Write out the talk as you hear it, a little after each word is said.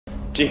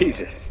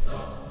Jesus.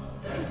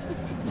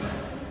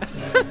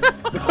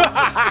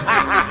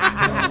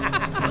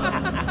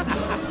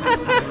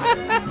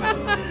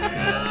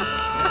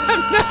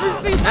 I've never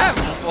seen that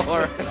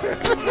before.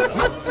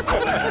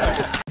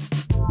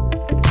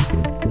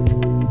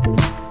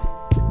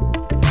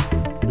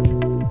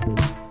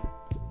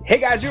 Hey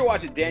guys, you're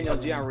watching Daniel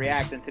Gian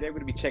React, and today we're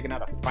going to be checking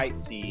out a fight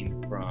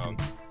scene from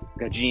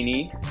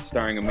Ghajini,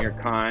 starring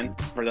Aamir Khan.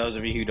 For those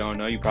of you who don't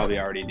know, you probably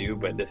already do,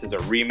 but this is a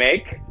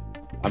remake.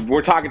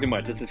 We're talking too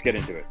much. Let's just get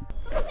into it.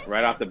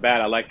 Right off the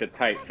bat, I like the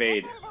tight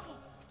fade.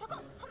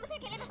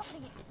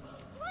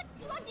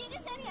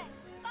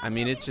 I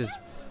mean, it just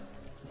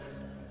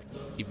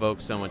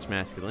evokes so much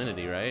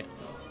masculinity, right?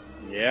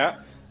 Yeah.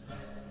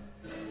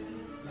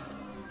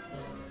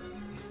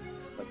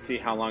 Let's see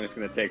how long it's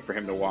going to take for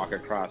him to walk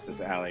across this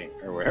alley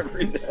or wherever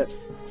he's at.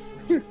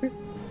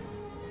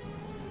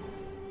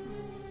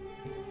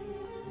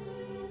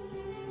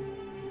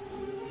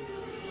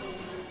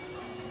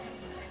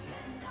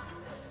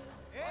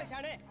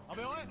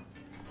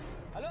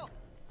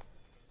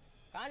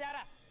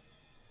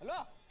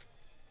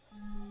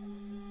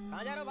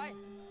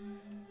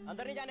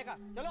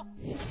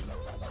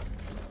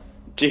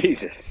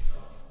 Jesus.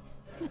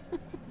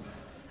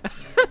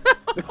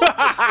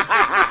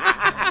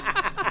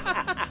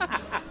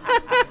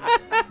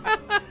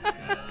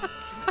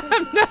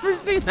 I've never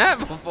seen that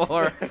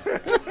before.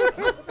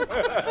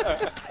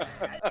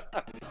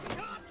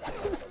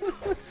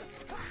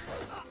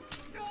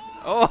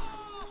 Oh.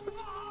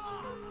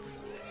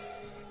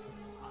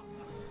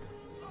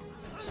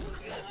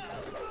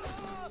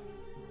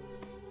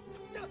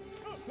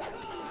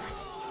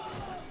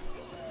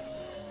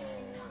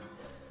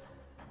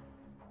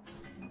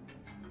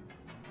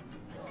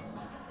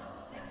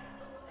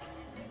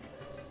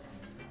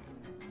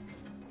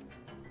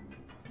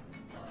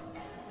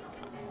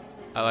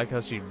 I like how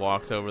she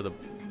walks over the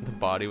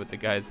body with the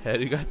guy's head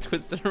who got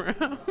twisted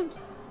around.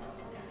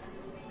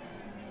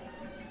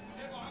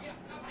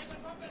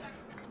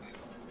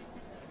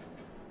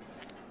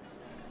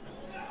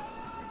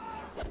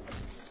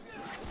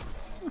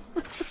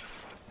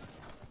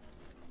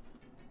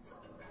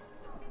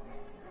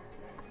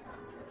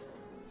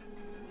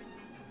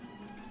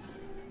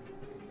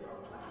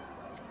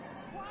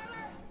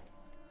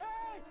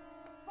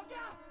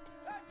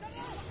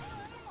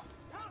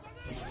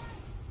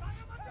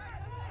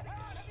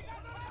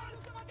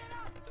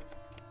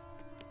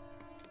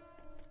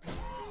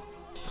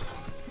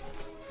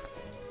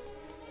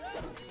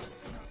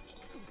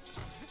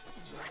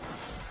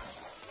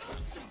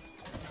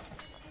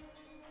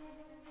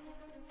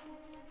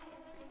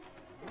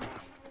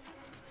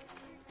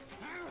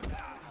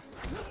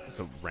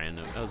 So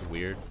random. That was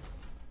weird.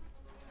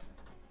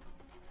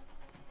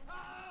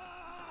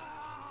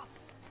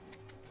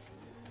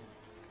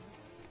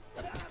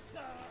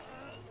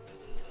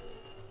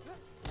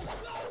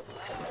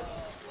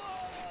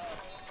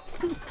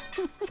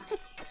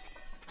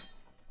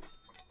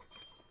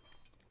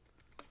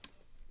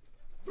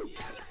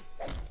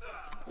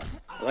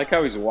 I like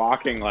how he's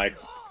walking like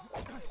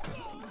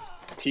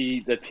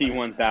the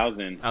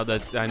T-1000. Oh,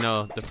 that I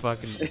know, the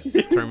fucking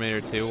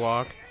Terminator 2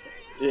 walk.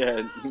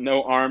 Yeah,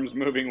 no arms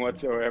moving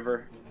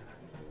whatsoever.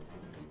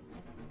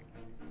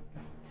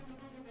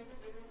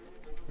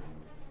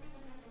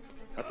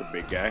 That's a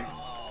big guy.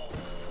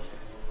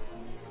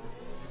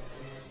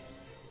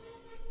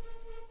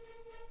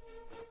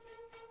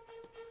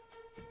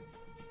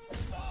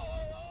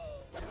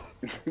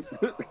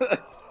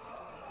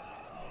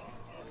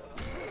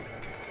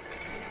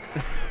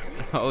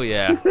 Oh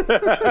yeah.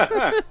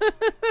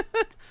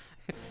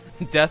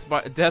 Death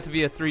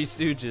via Three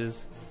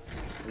Stooges.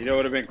 You know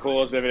what would have been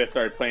cool is if it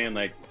started playing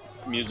like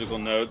musical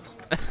notes.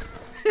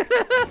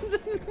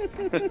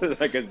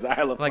 Like a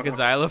xylophone. Like a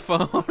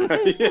xylophone.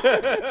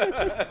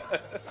 Yeah.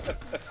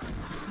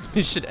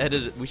 We should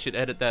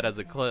edit that as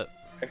a clip.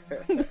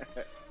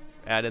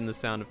 Add in the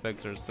sound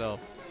effects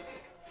ourselves.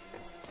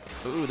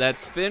 Ooh, that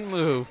spin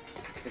move.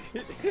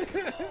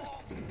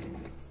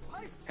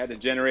 Had to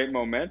generate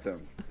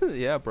momentum.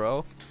 Yeah,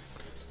 bro.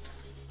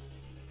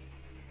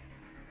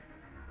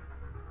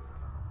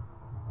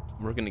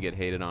 We're gonna get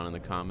hated on in the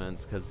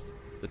comments because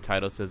the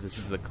title says this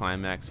is the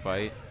climax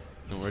fight,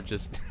 and we're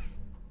just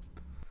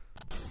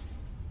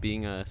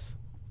being us.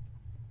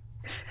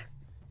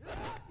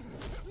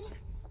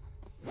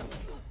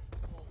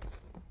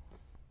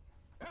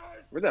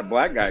 Where'd that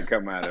black guy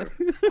come out of?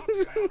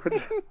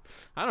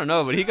 I don't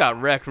know, but he got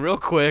wrecked real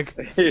quick.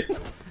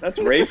 That's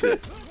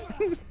racist.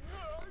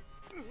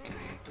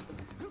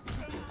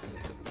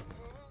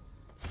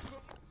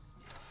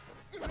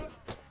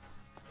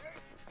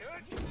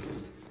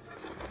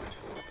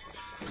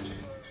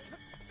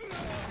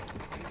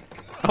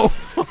 Oh.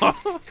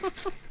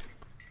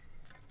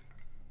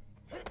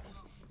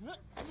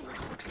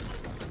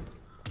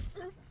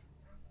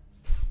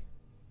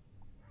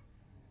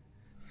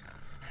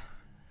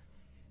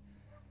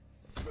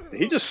 Did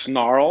he just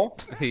snarl?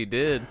 He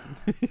did.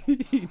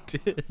 He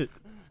did.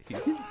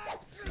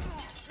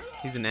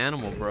 He's an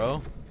animal,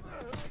 bro.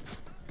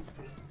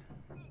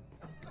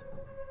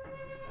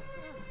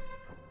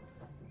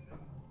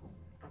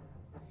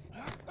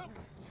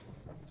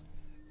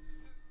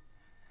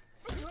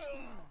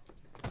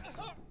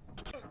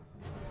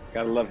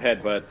 Gotta love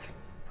headbutts.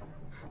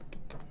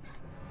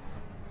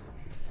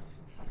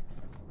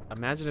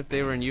 Imagine if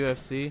they were in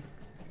UFC.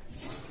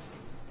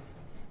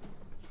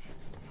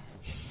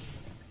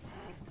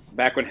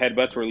 Back when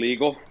headbutts were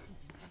legal.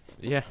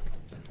 Yeah,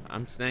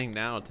 I'm saying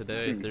now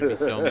today there'd be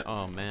so many.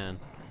 Oh man.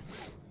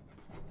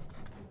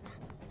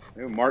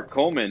 Mark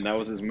Coleman, that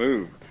was his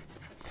move.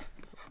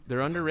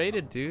 They're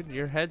underrated, dude.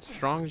 Your head's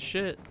strong as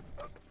shit.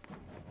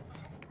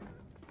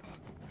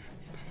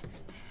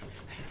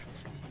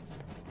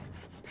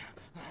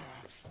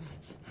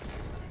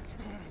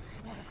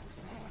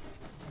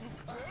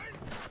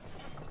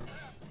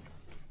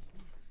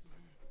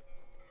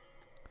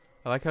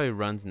 I like how he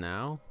runs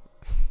now.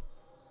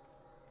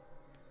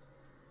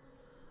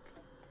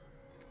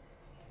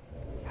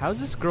 How's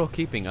this girl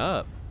keeping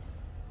up?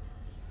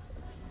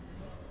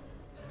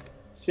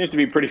 Seems to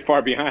be pretty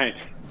far behind.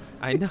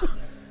 I know,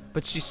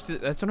 but she's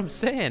that's what I'm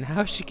saying.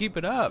 How is she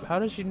keeping up? How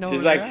does she know?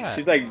 She's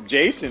like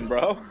Jason,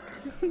 bro.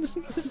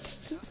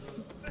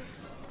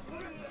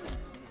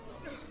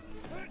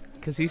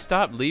 Because he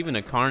stopped leaving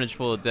a carnage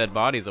full of dead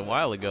bodies a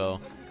while ago.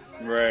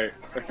 Right.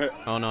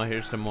 Oh no,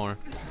 here's some more.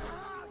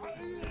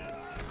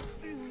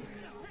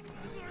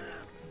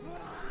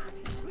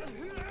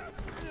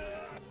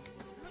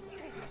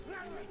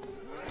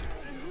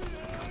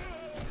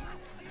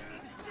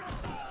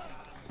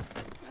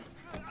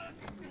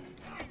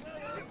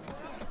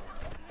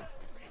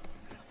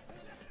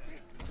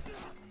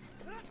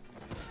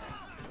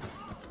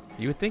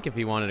 You would think if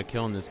he wanted to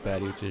kill him this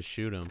bad, he would just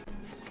shoot him.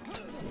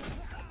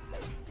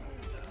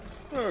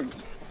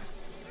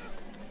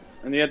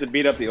 And you have to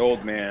beat up the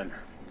old man.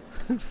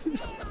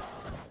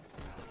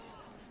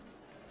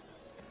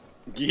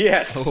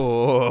 Yes!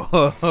 Oh.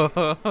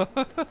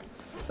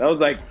 That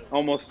was like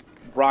almost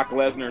Brock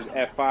Lesnar's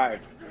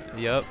F5.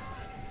 Yep.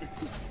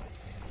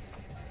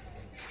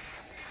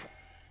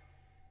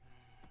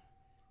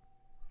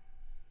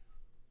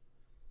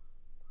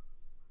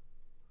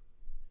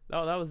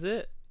 Oh, that was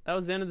it. That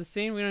was the end of the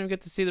scene. We don't even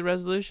get to see the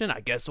resolution.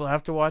 I guess we'll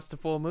have to watch the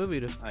full movie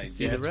to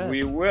see the rest. I guess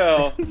we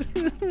will.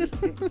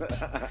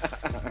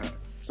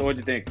 So what'd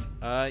you think?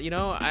 You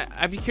know,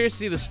 I'd be curious to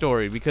see the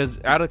story because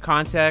out of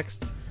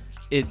context,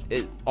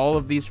 all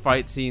of these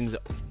fight scenes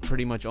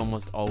pretty much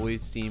almost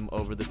always seem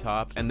over the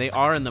top, and they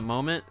are in the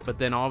moment, but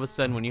then all of a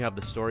sudden when you have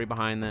the story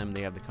behind them,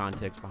 they have the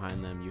context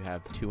behind them, you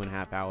have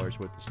 2.5 hours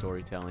worth of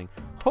storytelling.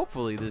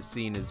 Hopefully this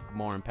scene is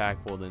more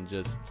impactful than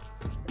just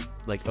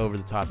like over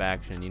the top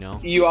action, you know?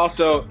 You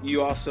also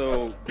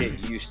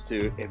get used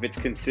to, if it's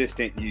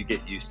consistent, you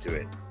get used to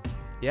it.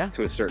 Yeah.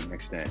 To a certain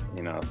extent,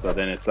 you know? So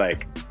then it's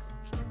like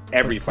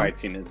every fight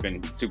scene has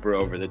been super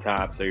over the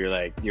top, so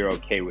you're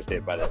okay with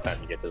it by the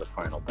time you get to the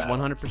final battle.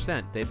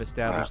 100%. They've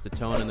established the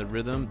tone and the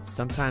rhythm.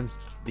 Sometimes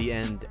the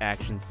end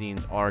action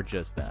scenes are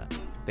just that.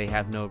 They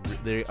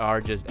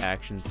are just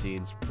action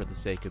scenes for the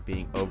sake of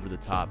being over the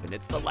top, and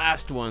it's the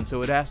last one,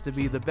 so it has to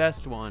be the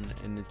best one,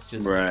 and it's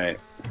just right.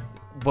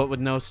 But with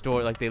no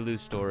story, like they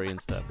lose story and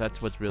stuff.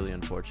 That's what's really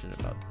unfortunate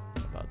about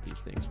these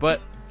things. But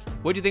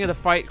what do you think of the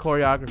fight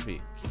choreography?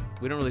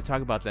 We don't really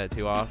talk about that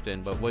too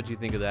often, but what do you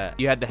think of that?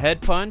 You had the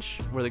head punch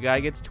where the guy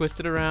gets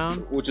twisted around,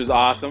 which is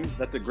awesome.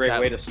 That's a great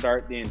way to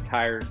start the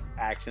entire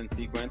action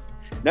sequence.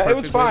 No, it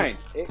was fine.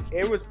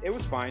 It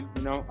was fine.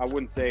 You know, I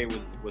wouldn't say it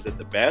was it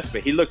the best,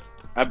 but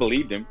I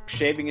believed him.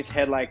 Shaving his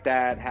head like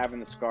that, having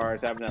the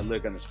scars, having that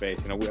look on his face.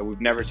 You know, we've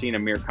never seen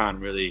Amir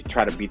Khan really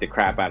try to beat the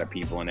crap out of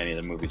people in any of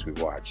the movies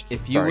we've watched.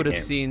 If you would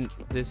have seen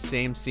this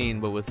same scene,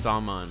 but with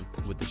Salman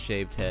with the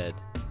shaved head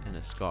and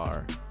a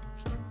scar,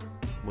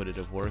 would it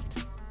have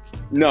worked?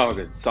 No,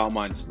 because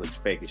Salman just looks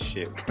fake as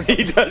shit when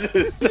he does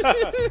his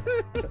stuff.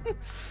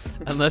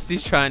 Unless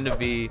he's trying to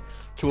be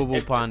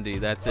Chulbul Pandi,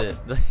 that's it.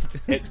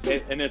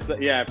 And it's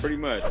yeah, pretty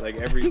much like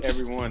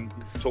everyone.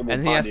 It's Chulbul Pandi,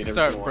 and he has to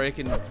start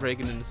breaking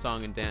into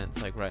song and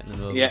dance like right in the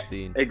middle of the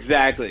scene.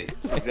 Exactly.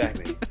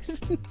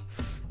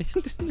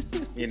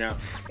 You know,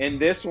 in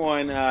this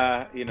one,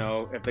 you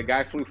know, if the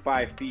guy flew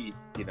 5 feet,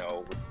 you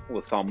know,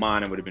 with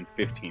Salman, it would have been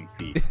 15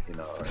 feet, you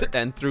know.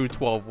 And through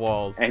 12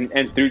 walls.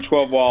 And through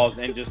 12 walls,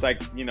 and just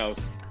like, you know,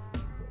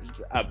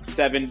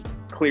 7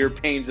 clear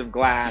panes of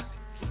glass,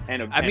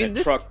 and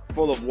a truck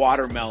full of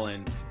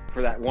watermelons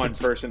for that one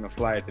person to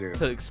fly through.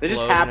 They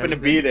just happen to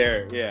be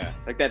there, yeah.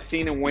 Like that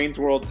scene in Wayne's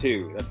World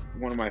 2. That's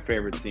one of my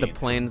favorite scenes. The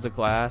planes of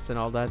glass and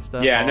all that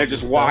stuff. Yeah, and they're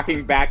just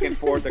walking back and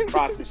forth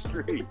across the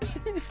street.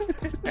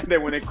 And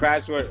then when they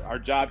crash, our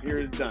job here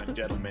is done,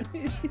 gentlemen.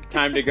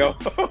 Time to go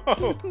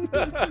home.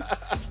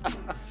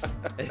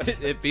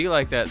 It be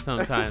like that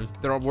sometimes.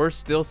 There were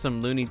still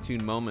some Looney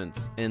Tune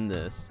moments in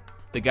this.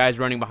 The guy's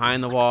running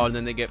behind the wall, and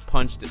then they get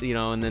punched, you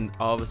know, and then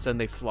all of a sudden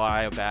they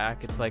fly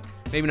back. It's like,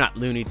 maybe not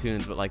Looney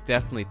Tunes, but like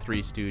definitely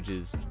Three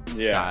Stooges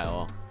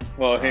style.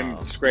 Well, him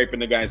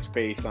scraping the guy's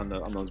face on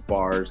those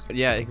bars.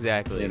 Yeah,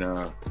 exactly. You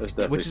know, there's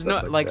definitely which is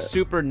not like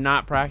super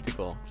not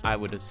practical, I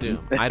would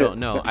assume. I don't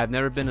know. I've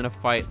never been in a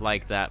fight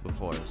like that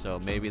before, so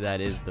maybe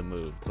that is the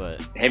move.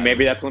 But hey,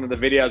 maybe that's one of the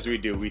videos we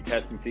do. We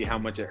test and see how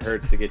much it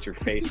hurts to get your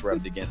face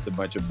rubbed against a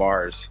bunch of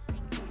bars.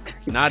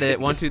 Not it.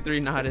 1, 2, 3.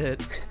 Not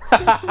it.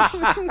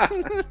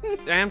 I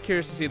am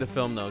curious to see the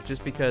film though,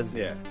 just because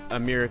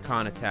Amir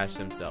Khan attached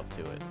himself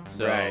to it.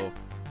 So. Right.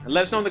 And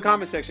let us know in the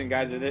comment section,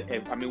 guys.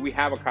 I mean, we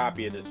have a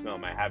copy of this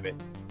film. I have it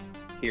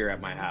here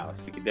at my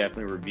house. We could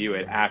definitely review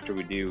it after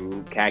we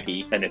do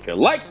Khaki. And if you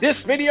like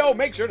this video,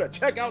 make sure to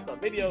check out the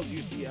videos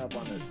you see up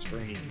on the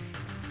screen.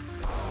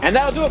 And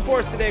that'll do it for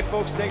us today,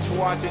 folks. Thanks for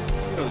watching.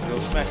 You know the drill.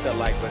 Smash that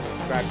like button.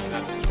 Subscribe if you're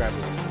not subscribed.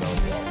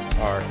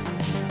 Are